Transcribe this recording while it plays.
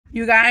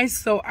You guys,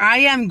 so I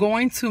am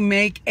going to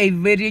make a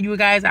video, you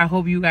guys. I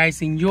hope you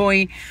guys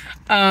enjoy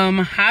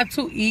how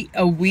to eat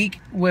a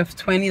week with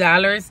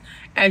 $20.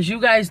 As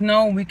you guys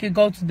know, we could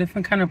go to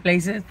different kind of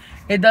places.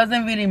 It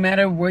doesn't really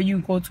matter where you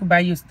go to buy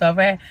your stuff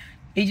at.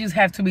 It just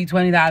have to be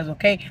 $20,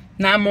 okay?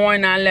 Not more,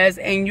 not less.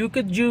 And you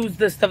could use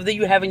the stuff that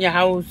you have in your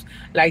house,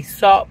 like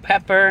salt,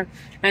 pepper,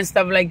 and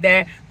stuff like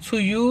that, to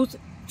use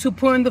to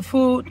put in the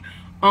food.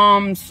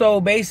 So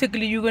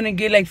basically, you're gonna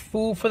get like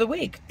food for the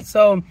week.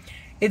 So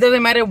it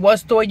doesn't matter what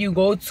store you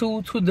go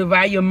to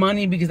divide your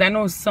money, because I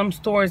know some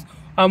stores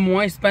are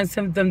more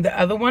expensive than the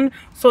other one.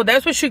 So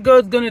that's what your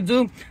girl's gonna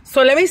do.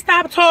 So let me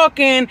stop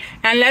talking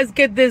and let's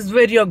get this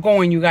video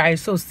going, you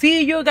guys. So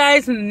see you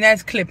guys in the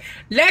next clip.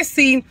 Let's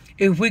see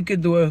if we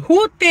could do it.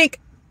 Who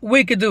think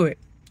we could do it?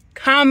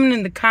 Comment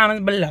in the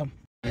comments below.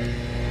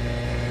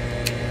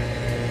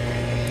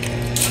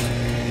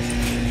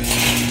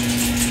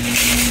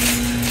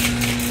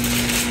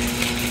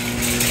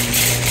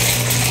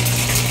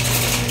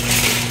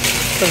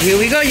 So here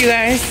we go, you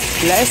guys.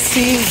 Let's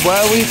see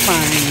what we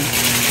find.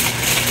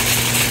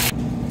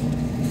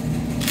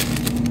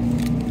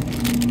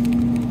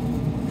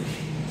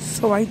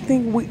 So I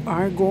think we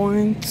are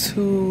going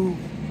to...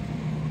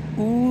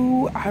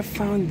 Ooh, I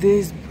found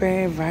this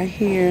bread right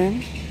here.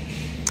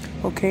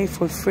 Okay,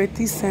 for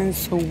 50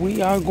 cents. So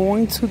we are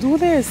going to do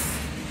this.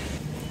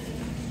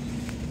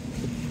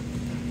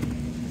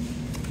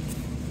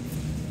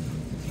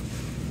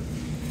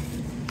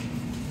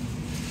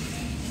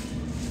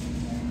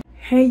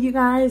 Hey you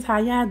guys, how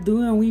y'all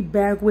doing? We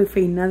back with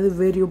another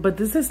video, but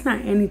this is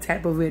not any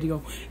type of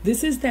video.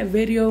 This is that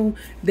video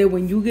that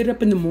when you get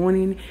up in the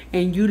morning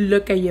and you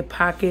look at your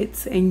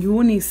pockets and you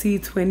only see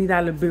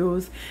 $20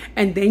 bills,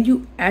 and then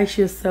you ask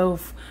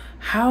yourself,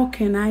 how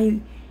can I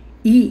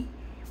eat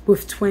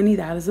with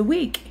 $20 a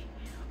week?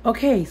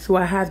 Okay, so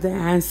I have the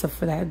answer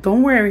for that.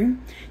 Don't worry,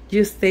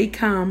 just stay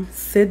calm,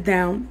 sit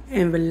down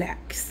and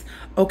relax.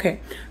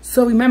 Okay,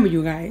 so remember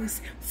you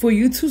guys, for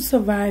you to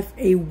survive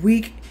a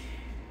week,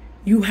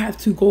 you have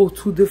to go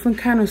to different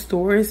kind of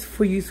stores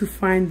for you to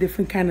find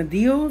different kind of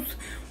deals,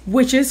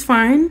 which is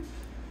fine,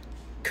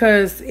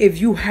 because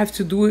if you have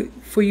to do it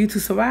for you to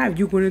survive,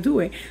 you're going to do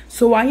it.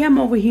 So I am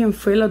over here in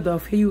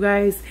Philadelphia, you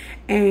guys,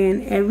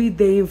 and every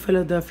day in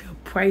Philadelphia,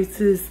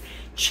 prices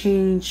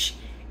change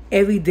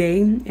every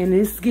day, and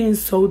it's getting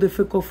so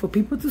difficult for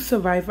people to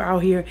survive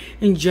out here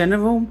in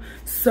general.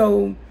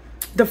 So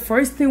the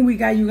first thing we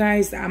got, you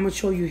guys, I'm going to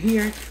show you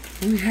here.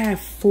 We have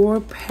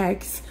 4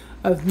 packs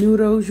of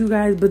noodles, you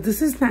guys, but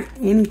this is not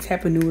any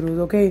type of noodles,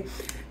 okay?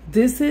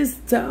 This is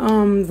the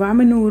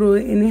ramen noodle,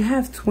 and it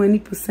has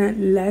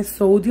 20% less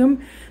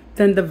sodium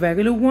than the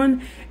regular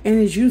one. And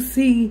as you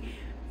see,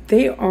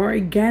 they are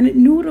organic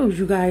noodles,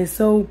 you guys.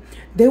 So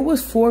they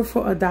was 4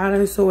 for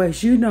 $1. So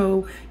as you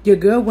know, your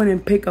girl went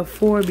and picked up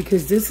 4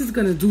 because this is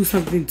gonna do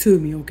something to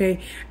me, okay?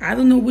 I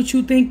don't know what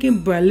you thinking,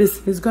 but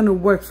listen, it's gonna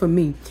work for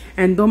me.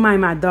 And don't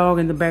mind my dog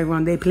in the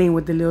background, they playing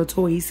with the little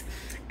toys.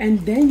 And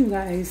then you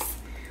guys,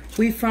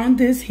 we found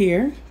this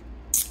here.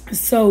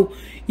 So,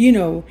 you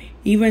know,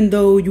 even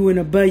though you're in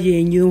a budget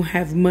and you don't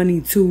have money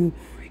to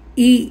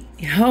eat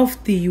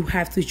healthy, you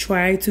have to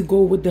try to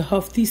go with the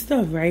healthy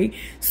stuff, right?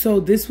 So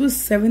this was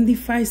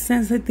 75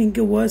 cents, I think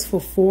it was, for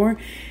 4.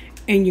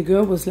 And your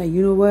girl was like,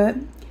 you know what?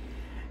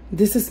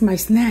 This is my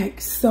snack.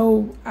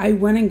 So I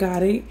went and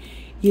got it.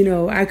 You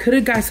know, I could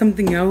have got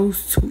something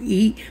else to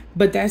eat,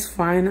 but that's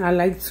fine. I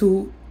like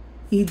to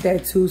eat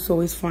that too, so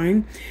it's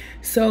fine.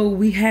 So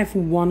we have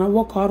 1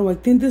 avocado. I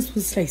think this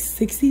was like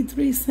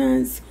 63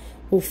 cents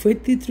or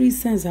 53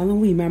 cents. I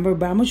don't remember,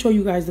 but I'm gonna show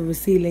you guys the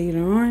receipt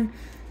later on.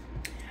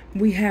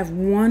 We have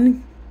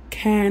 1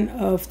 can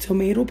of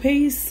tomato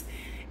paste.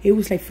 It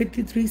was like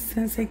 53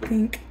 cents, I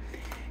think.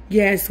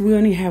 Yes, we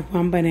only have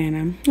 1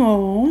 banana.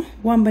 Oh,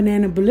 1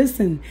 banana. But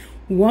listen,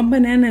 1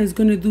 banana is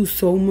gonna do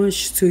so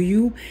much to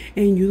you,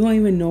 and you don't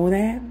even know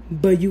that,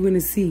 but you're gonna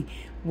see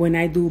when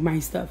I do my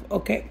stuff,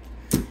 okay?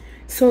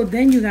 So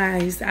then you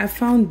guys, I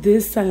found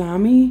this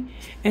salami,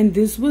 and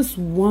this was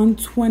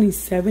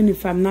 $1.27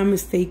 if I'm not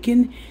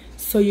mistaken.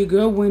 So your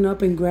girl went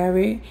up and grabbed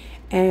it,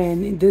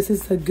 and this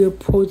is a good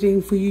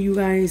protein for you, you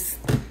guys.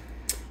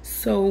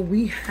 So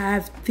we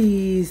have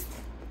these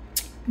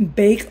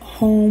bake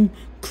home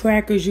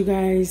crackers, you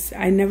guys.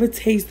 I never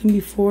tasted them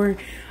before.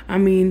 I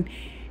mean,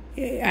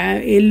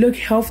 it looked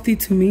healthy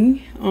to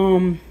me.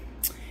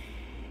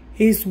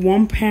 It's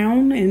 1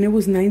 pound and it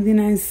was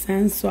 99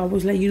 cents. So I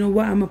was like, you know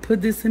what? I'm going to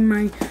put this in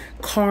my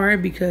car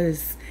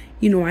because,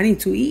 you know, I need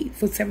to eat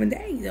for 7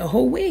 days, a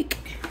whole week.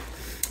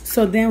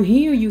 So down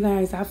here, you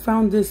guys, I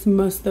found this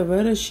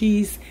mozzarella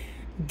cheese,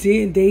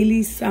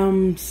 daily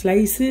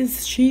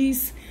slices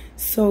cheese.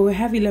 So I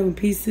have 11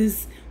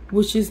 pieces,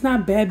 which is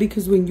not bad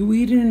because when you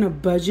eat it in a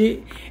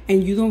budget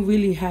and you don't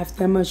really have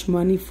that much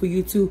money for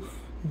you to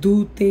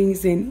do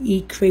things and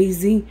eat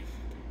crazy,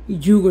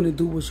 you're going to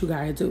do what you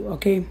got to do,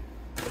 okay?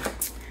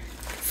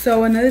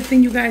 So another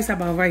thing, you guys,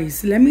 about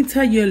rice. Let me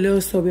tell you a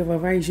little story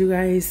about rice, you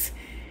guys.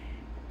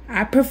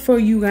 I prefer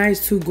you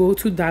guys to go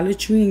to Dollar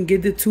Tree and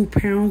get the 2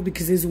 pounds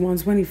because it's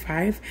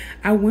 $1.25.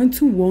 I went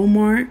to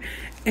Walmart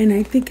and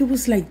I think it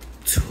was like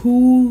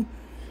 $177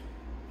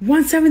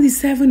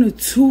 or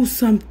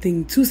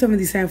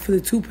 $277 for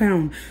the 2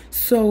 pound.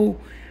 So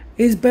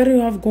it's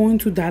better off going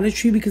to Dollar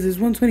Tree because it's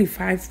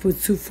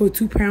 $125 for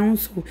 2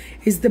 pounds. So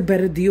it's the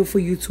better deal for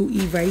you to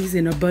eat rice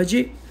in a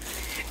budget.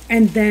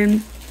 And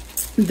then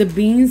the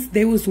beans,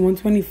 they was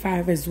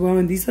 $125 as well.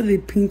 And these are the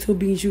pinto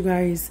beans, you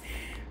guys.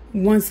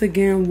 Once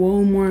again,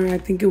 Walmart, I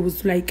think it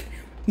was like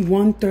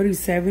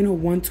 $137 or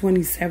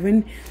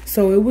 $127.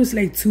 So it was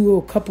like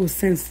a couple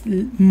cents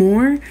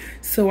more.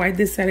 So I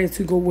decided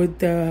to go with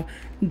the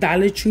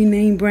Dollar Tree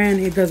name brand.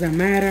 It doesn't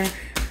matter.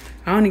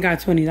 I only got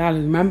 $20,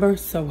 remember?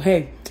 So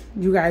hey,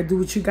 you gotta do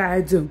what you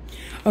gotta do.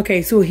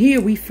 Okay, so here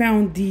we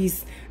found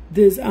this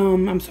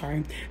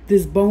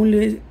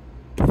boneless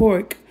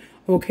pork.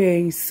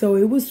 Okay, so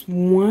it was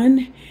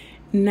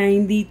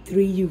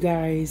 $193, you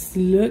guys.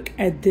 Look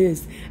at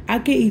this. I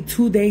could eat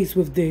 2 days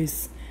with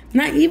this.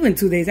 Not even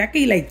 2 days. I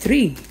could eat like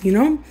 3, you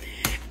know?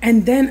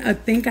 And then I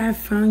think I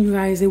found, you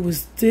guys, it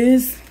was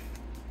this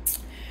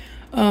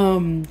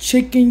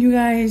chicken, you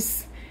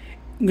guys.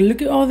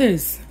 Look at all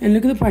this. And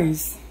look at the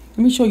price. Let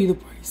me show you the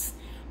price.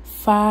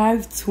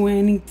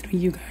 $5.23,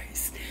 you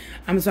guys.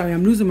 I'm sorry,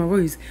 I'm losing my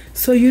voice.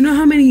 So you know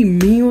how many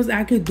meals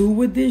I could do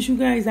with this, you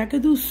guys? I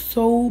could do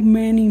so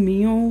many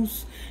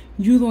meals.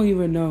 You don't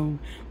even know.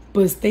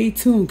 But stay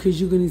tuned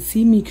because you're going to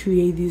see me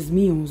create these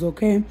meals,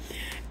 okay?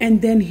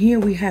 And then here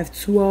we have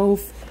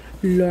 12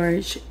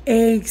 large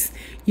eggs.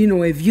 You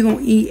know, if you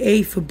don't eat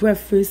egg for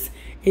breakfast,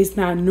 it's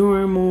not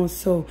normal.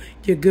 So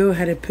your girl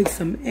had to pick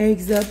some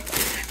eggs up.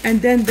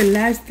 And then the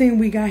last thing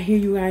we got here,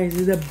 you guys,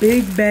 is a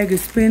big bag of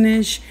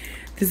spinach.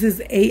 This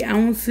is 8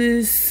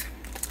 ounces.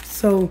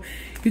 So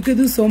you could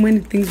do so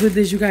many things with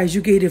this, you guys.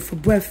 You can eat it for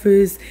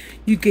breakfast.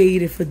 You can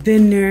eat it for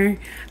dinner.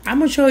 I'm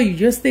going to show you.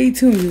 Just stay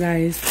tuned, you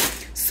guys.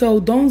 So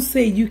don't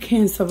say you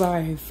can't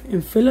survive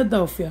in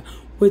Philadelphia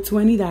with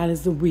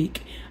 $20 a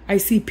week. I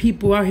see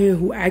people out here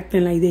who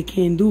acting like they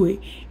can't do it.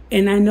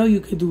 And I know you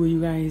could do it,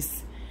 you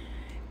guys.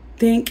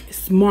 Think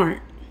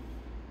smart.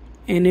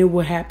 And it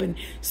will happen.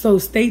 So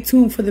stay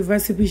tuned for the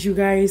recipes, you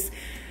guys.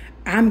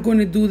 I'm going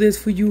to do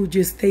this for you.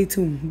 Just stay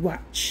tuned.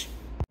 Watch.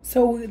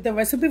 So the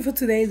recipe for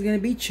today is going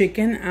to be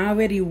chicken. I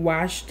already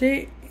washed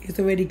it. It's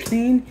already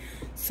clean.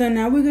 So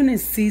now we're going to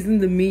season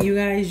the meat, you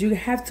guys. You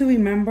have to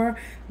remember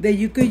that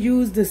you could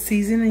use the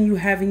seasoning you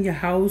have in your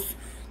house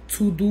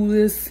to do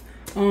this.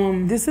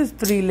 This is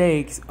 3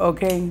 legs,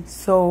 okay?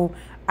 So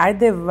I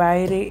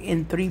divide it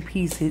in 3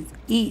 pieces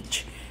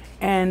each.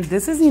 And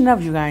this is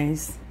enough, you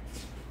guys.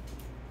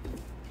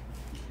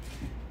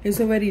 It's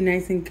already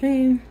nice and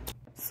clean.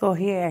 So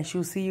here, as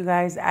you see, you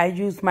guys, I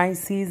use my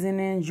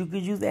seasonings. You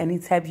could use any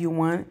type you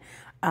want.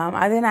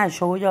 I did not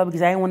show y'all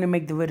because I didn't want to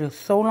make the video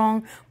so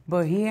long.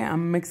 But here,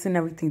 I'm mixing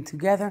everything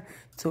together.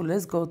 So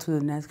let's go to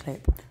the next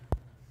clip.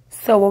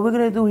 So what we're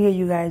going to do here,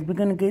 you guys, we're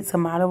going to get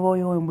some olive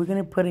oil and we're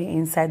going to put it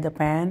inside the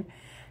pan.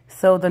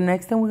 So the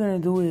next thing we're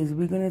going to do is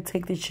we're going to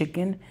take the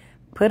chicken,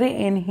 put it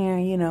in here,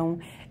 you know,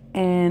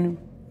 and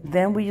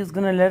then we're just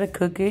going to let it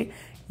cook it.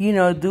 You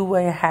know, do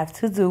what you have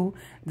to do.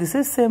 This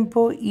is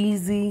simple,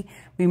 easy.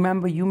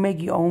 Remember, you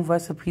make your own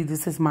recipe.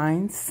 This is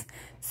mine's.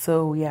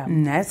 So, yeah,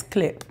 next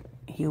clip.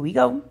 Here we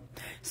go.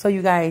 So,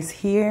 you guys,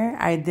 here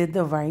I did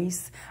the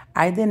rice.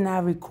 I did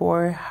not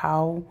record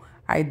how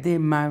I did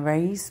my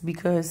rice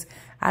because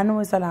I know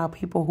it's a lot of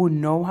people who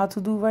know how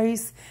to do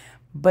rice.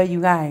 But,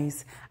 you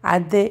guys, I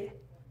did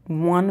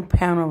 1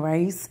 pound of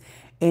rice,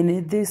 and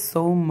it did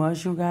so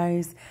much, you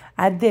guys.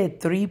 I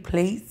did 3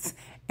 plates,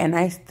 and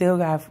I still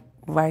got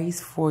rice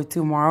for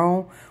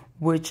tomorrow,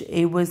 which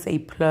it was a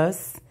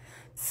plus.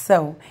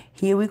 So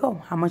here we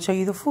go. I'm gonna show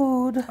you the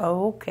food.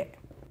 Okay,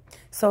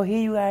 so here,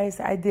 you guys,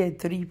 I did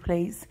 3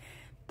 plates.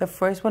 The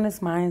first one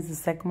is mine, the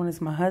second one is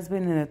my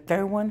husband, and the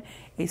third one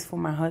is for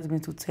my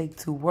husband to take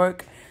to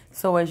work.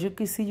 So as you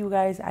can see, you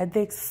guys, I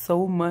did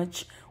so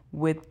much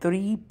with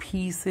 3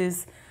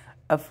 pieces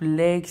of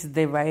legs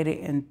divided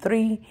in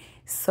 3.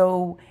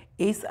 So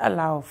it's a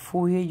lot of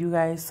food here, you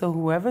guys. So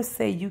whoever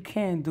say you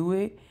can't do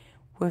it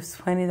with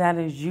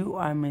 $20, you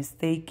are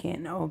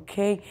mistaken,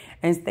 okay?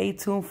 And stay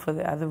tuned for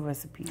the other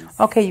recipes.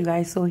 Okay, you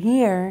guys, so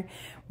here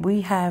we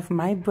have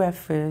my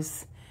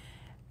breakfast.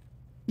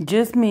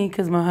 Just me,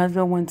 because my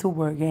husband went to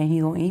work and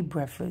he don't eat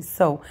breakfast.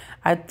 So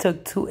I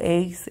took 2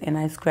 eggs and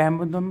I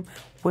scrambled them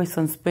with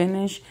some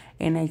spinach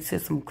and I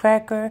took some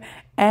cracker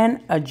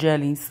and a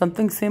jelly.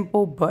 Something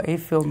simple, but it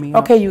filled me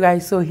up. Okay, you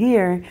guys, so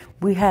here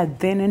we had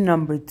dinner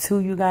number 2,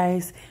 you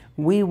guys.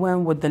 We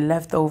went with the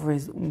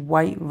leftovers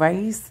white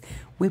rice.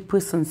 We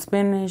put some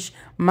spinach.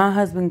 My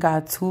husband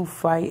got 2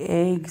 fried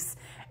eggs.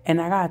 And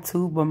I got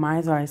 2, but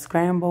mine are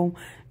scrambled.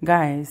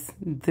 Guys,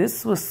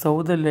 this was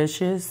so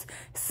delicious.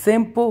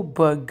 Simple,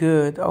 but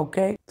good,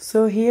 okay?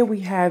 So here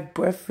we have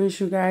breakfast,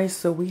 you guys.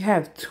 So we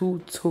have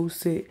 2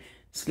 toasted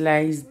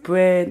sliced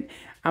bread.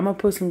 I'm going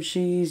to put some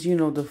cheese, you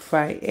know, the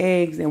fried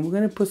eggs. And we're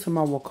going to put some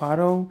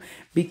avocado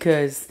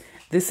because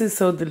this is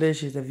so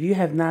delicious. If you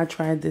have not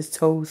tried this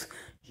toast,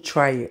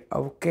 try it,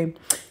 okay?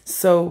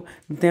 So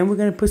then we're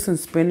gonna put some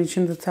spinach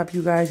in the top,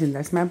 you guys, and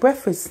that's my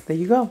breakfast. There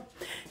you go.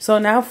 So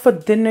now for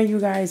dinner, you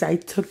guys, I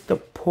took the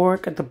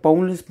pork, the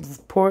boneless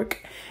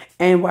pork,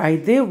 and what I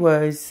did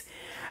was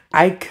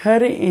I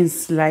cut it in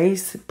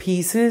slice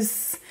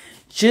pieces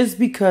just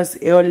because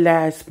it'll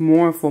last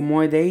for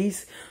more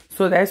days.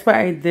 So that's what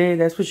I did.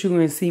 That's what you're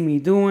gonna see me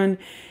doing.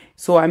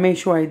 So I make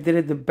sure I did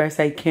it the best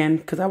I can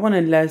because I want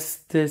to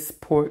last this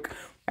pork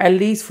at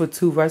least for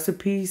 2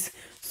 recipes.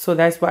 So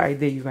that's what I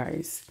did, you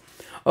guys.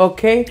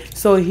 Okay,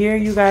 so here,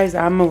 you guys,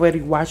 I'm already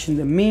washing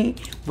the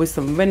meat with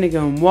some vinegar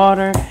and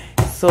water.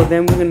 So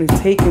then we're going to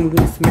take and we're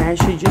going to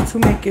smash it just to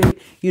make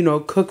it, you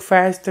know, cook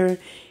faster.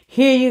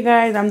 Here, you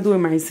guys, I'm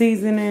doing my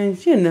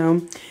seasonings, you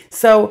know.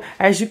 So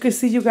as you can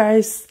see, you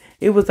guys,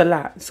 it was a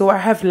lot. So I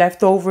have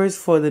leftovers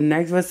for the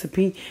next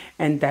recipe,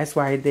 and that's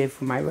what I did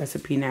for my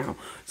recipe now.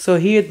 So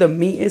here the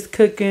meat is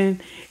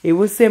cooking. It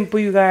was simple,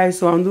 you guys.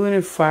 So I'm doing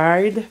it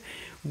fried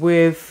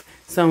with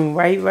some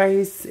white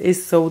rice.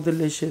 It's so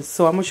delicious.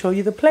 So I'm going to show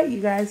you the plate,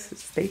 you guys.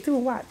 Stay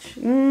tuned, watch.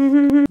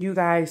 You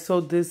guys,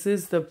 so this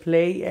is the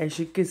plate. As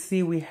you can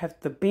see, we have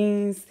the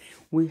beans,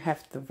 we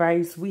have the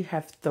rice, we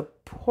have the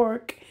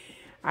pork.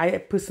 I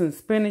put some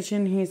spinach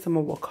in here, some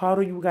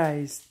avocado, you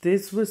guys.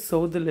 This was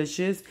so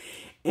delicious.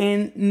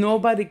 And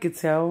nobody could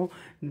tell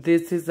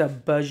this is a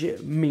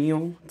budget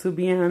meal, to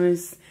be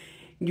honest.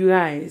 You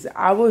guys,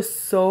 I was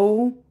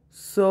so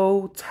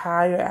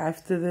tired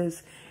after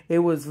this. It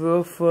was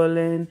real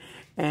filling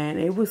and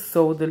it was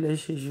so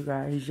delicious, you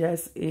guys.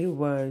 Yes, it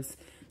was.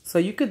 So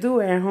you could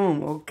do it at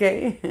home,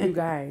 okay? You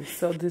guys,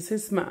 so this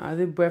is my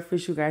other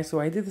breakfast, you guys.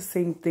 So I did the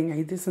same thing.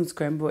 I did some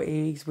scrambled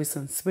eggs with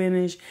some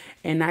spinach.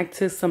 And I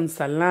took some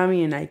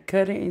salami and I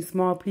cut it in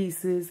small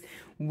pieces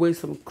with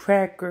some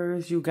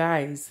crackers, you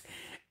guys.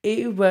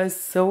 It was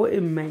so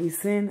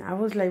amazing. I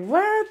was like,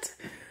 what?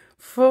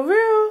 For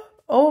real?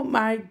 Oh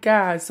my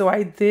God. So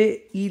I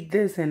did eat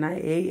this and I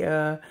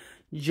ate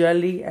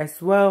jelly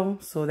as well.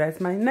 So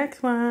that's my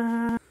next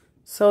one.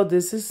 So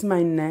this is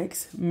my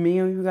next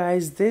meal, you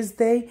guys. This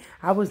day,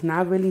 I was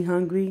not really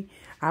hungry.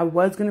 I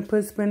was going to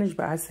put spinach,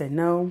 but I said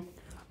no.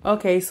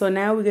 Okay, so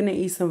now we're going to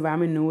eat some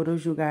ramen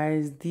noodles, you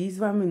guys. These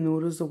ramen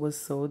noodles were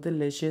so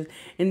delicious.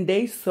 And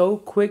they so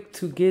quick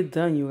to get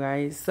done, you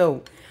guys.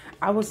 So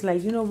I was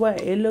like, you know what?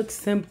 It looks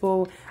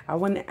simple. I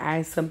want to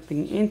add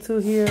something into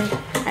here.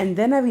 And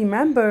then I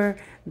remember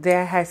that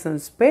I had some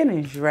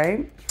spinach,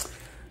 right?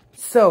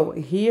 So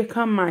here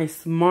come my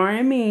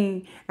smart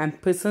me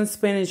and put some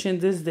spinach in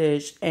this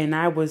dish. And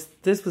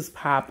this was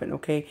popping,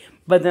 okay?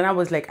 But then I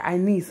was like, I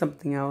need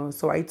something else.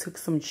 So I took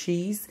some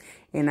cheese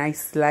and I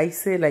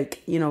sliced it,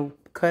 like, you know,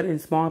 cut in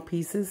small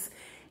pieces.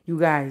 You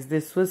guys,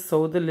 this was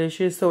so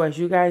delicious. So as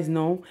you guys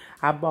know,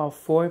 I bought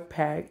 4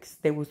 packs.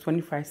 They was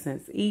 25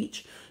 cents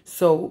each.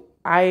 So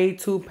I ate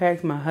 2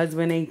 packs. My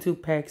husband ate 2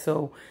 packs.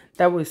 So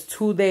that was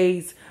 2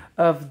 days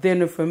of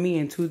dinner for me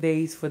and 2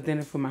 days for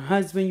dinner for my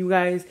husband, you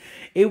guys.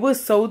 It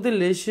was so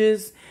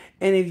delicious.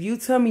 And if you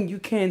tell me you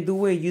can't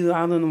do it,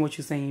 I don't know what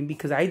you're saying,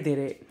 because I did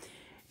it.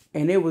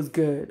 And it was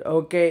good,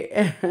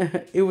 okay?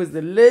 It was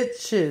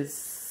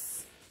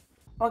delicious.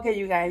 Okay,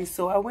 you guys.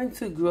 So I went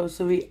to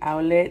grocery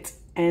outlet.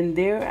 And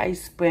there I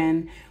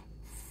spent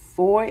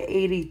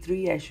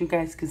 $4.83. As you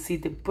guys can see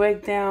the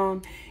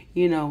breakdown.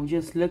 You know,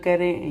 just look at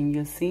it and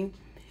you'll see.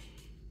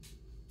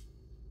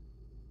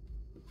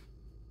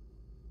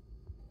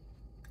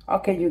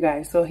 Okay, you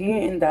guys. So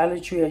here in Dollar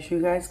Tree, as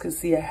you guys can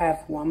see, I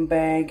have 1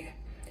 bag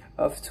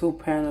of 2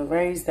 pounds of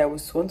rice. That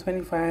was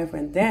 $125.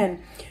 And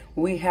then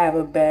we have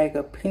a bag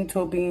of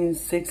pinto beans,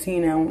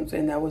 16 ounce.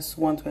 And that was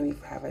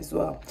 $125 as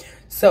well.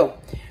 So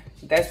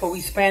that's what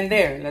we spent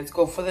there. Let's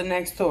go for the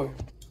next store.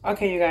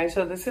 Okay, you guys,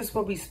 so this is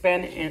what we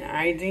spent in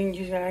Iden,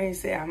 you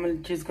guys.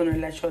 I'm just going to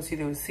let y'all see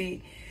the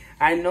receipt.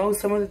 I know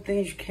some of the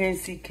things you can't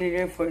see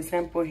clear. For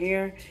example,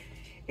 here,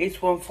 it's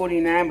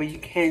 $149, but you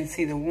can't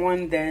see the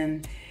one.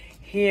 Then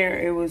here,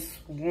 it was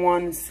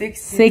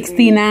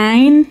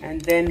 $169.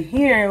 And then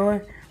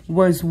here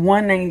was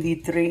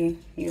 $193,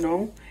 you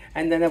know.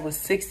 And then that was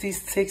 60,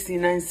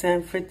 69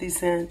 cents, 50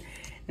 cents,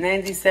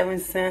 97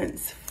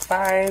 cents,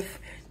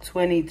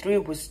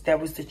 5.23 that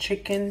was the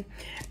chicken.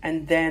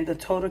 And then the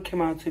total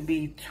came out to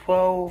be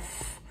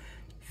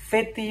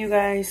 $12.50, you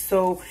guys.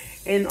 So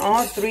in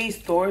all 3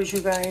 stores,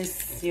 you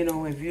guys, you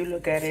know, if you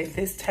look at it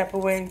this type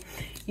of way,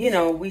 you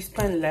know, we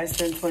spent less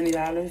than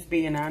 $20,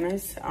 being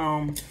honest.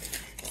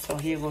 So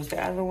here goes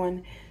the other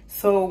one.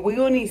 So we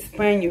only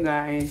spent, you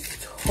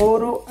guys,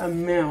 total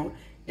amount,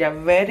 yeah,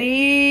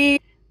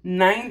 ready,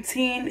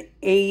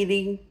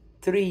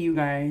 $19.83, you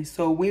guys.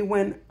 So we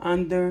went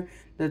under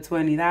the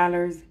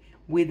 $20.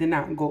 We did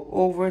not go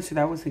over, so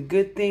that was a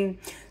good thing.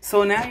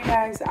 So now, you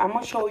guys, I'm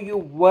gonna show you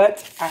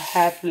what I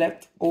have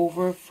left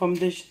over from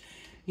this,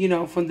 you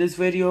know, from this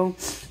video.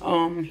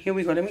 Here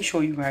we go. Let me show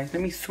you guys.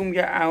 Let me zoom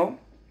you out.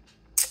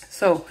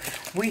 So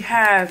we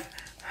have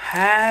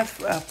half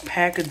a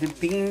pack of the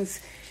beans.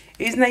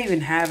 It's not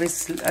even half.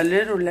 It's a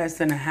little less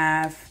than a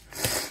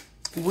half.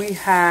 We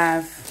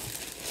have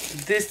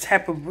this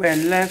type of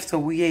bread left, so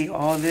we ate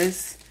all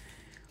this.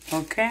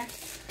 Okay.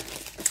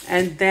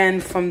 And then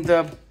from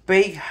the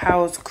Bake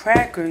House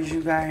crackers,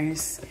 you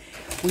guys,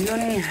 we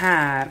only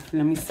have,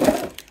 let me see,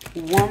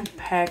 1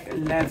 pack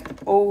left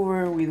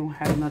over. We don't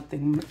have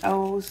nothing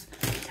else.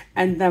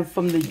 And then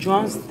from the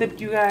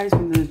drumstick, you guys,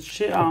 from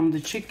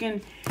the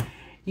chicken,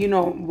 you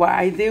know, what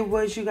I did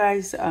was, you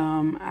guys,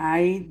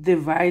 I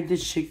divided the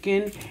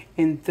chicken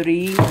in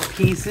 3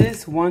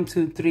 pieces, 1,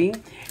 2, 3,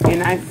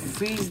 and I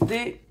freezed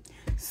it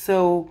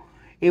so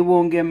it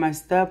won't get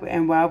messed up.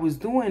 And what I was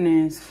doing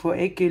is, for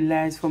it could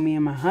last for me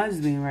and my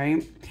husband,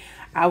 right?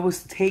 I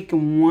was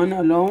taking one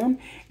alone,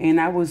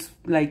 and I was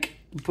like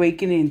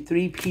breaking it in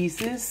 3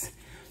 pieces.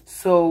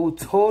 So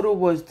total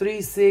was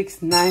 3,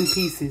 6, 9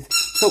 pieces.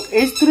 So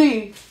it's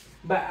 3,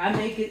 but I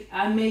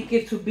make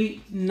it to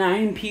be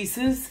 9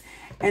 pieces.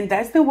 And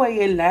that's the way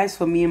it lasts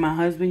for me and my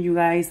husband, you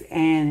guys.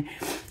 And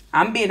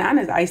I'm being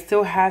honest, I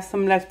still have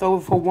some left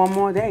over for 1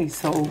 more day.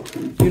 So,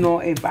 you know,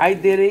 if I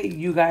did it,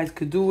 you guys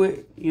could do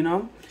it, you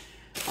know.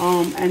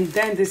 And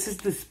then this is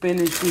the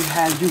spinach we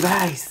have, you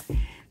guys.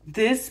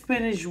 This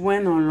spinach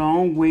went a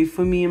long way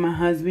for me and my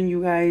husband,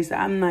 you guys.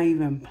 I'm not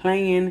even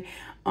playing.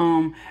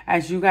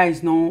 As you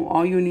guys know,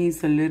 all you need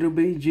is a little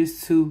bit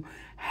just to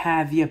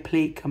have your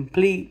plate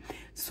complete.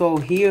 So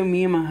here,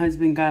 me and my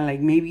husband got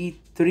like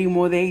maybe 3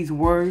 more days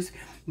worth.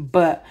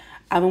 But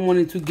I don't want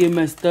it to get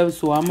messed up,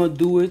 so I'm going to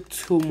do it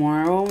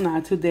tomorrow.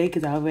 Not today,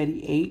 because I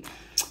already ate.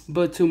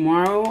 But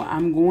tomorrow,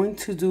 I'm going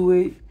to do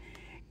it.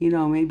 You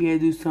know, maybe I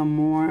do some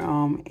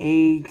more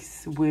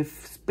eggs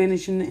with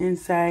spinach in the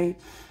inside.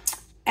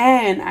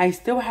 And I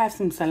still have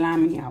some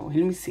salami out. Let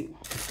me see.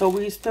 So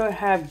we still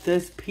have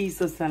this piece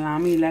of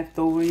salami left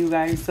over, you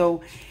guys.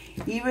 So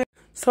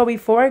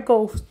before I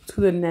go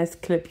to the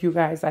next clip, you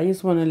guys, I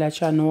just want to let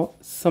y'all know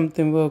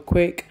something real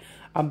quick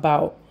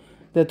about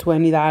the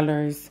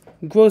 $20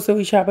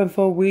 grocery shopping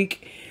for a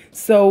week.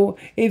 So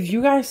if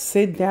you guys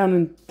sit down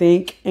and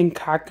think and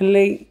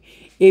calculate,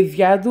 if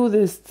y'all do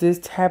this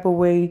type of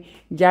way,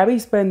 y'all be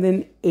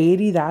spending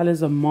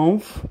 $80 a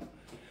month,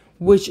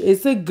 which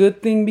is a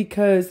good thing,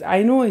 because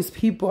I know it's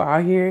people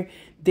out here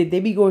that they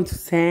be going to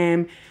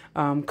Sam,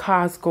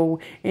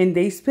 Costco, and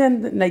they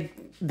spend like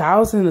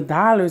thousands of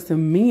dollars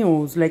in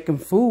meals, like in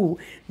food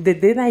that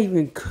they're not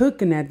even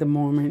cooking at the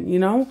moment, you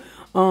know.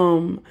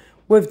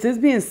 With this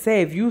being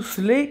said, if you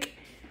slick,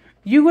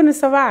 you're going to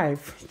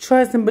survive.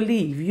 Trust and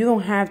believe. You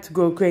don't have to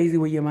go crazy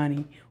with your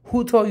money.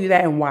 Who told you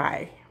that and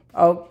why?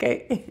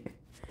 Okay.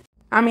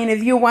 I mean,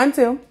 if you want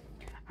to.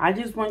 I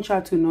just want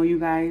y'all to know, you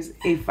guys,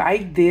 if I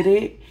did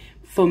it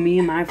for me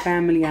and my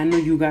family, I know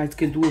you guys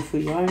can do it for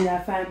y'all and your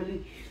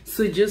family.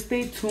 So just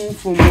stay tuned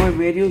for more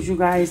videos, you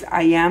guys.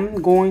 I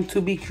am going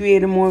to be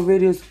creating more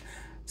videos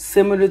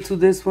similar to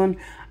this one.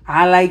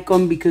 I like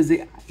them because,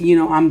 you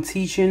know, I'm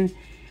teaching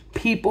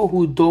people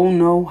who don't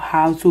know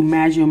how to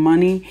measure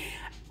money.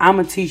 I'm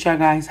going to teach y'all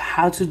guys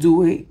how to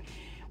do it,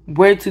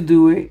 where to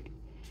do it,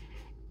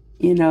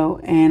 you know.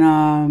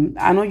 And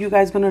I know you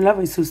guys going to love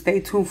it. So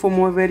stay tuned for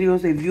more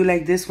videos. If you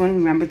like this one,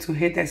 remember to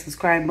hit that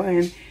subscribe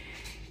button.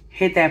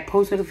 Hit that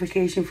post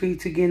notification for you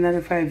to get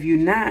notified. If you're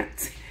not,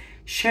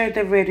 share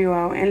the video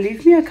out and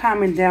leave me a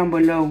comment down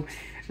below.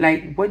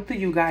 Like, what do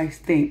you guys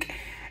think?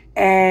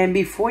 And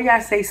before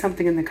y'all say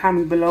something in the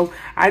comments below,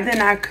 I did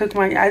not put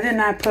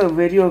a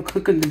video of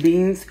cooking the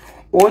beans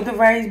or the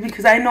rice,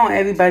 because I know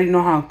everybody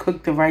know how to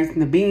cook the rice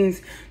and the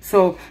beans.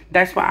 So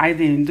that's why I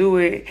didn't do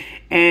it.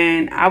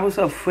 And I was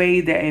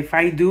afraid that if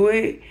I do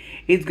it,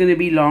 it's going to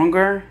be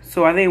longer.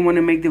 So I didn't want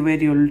to make the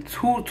video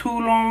too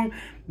long,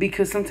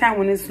 because sometimes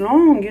when it's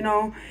long, you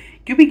know,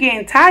 you be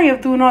getting tired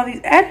of doing all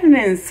these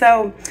editing.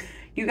 So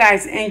you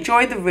guys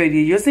enjoy the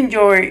video. Just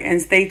enjoy it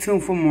and stay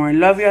tuned for more.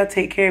 Love y'all.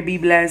 Take care. Be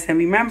blessed. And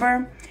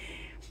remember,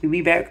 we'll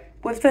be back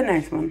with the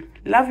next one.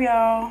 Love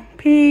y'all.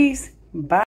 Peace. Bye.